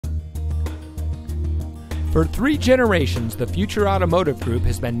For 3 generations, the Future Automotive Group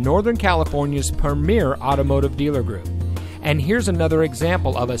has been Northern California's premier automotive dealer group. And here's another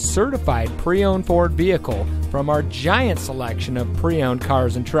example of a certified pre-owned Ford vehicle from our giant selection of pre-owned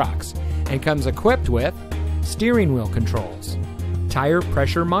cars and trucks, and comes equipped with steering wheel controls, tire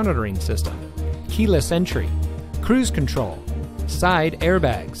pressure monitoring system, keyless entry, cruise control, side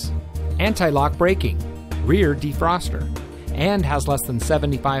airbags, anti-lock braking, rear defroster, and has less than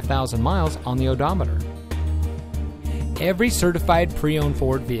 75,000 miles on the odometer. Every certified pre-owned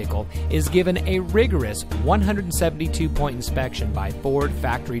Ford vehicle is given a rigorous 172-point inspection by Ford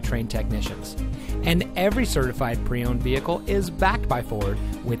factory-trained technicians. And every certified pre-owned vehicle is backed by Ford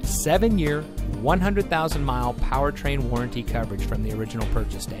with 7-year, 100,000-mile powertrain warranty coverage from the original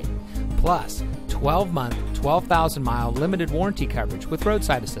purchase date, plus 12-month, 12,000-mile limited warranty coverage with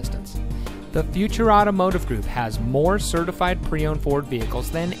roadside assistance. The Future Automotive Group has more certified pre-owned Ford vehicles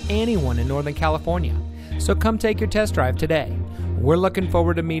than anyone in Northern California. So come take your test drive today. We're looking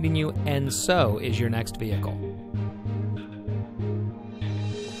forward to meeting you, and so is your next vehicle.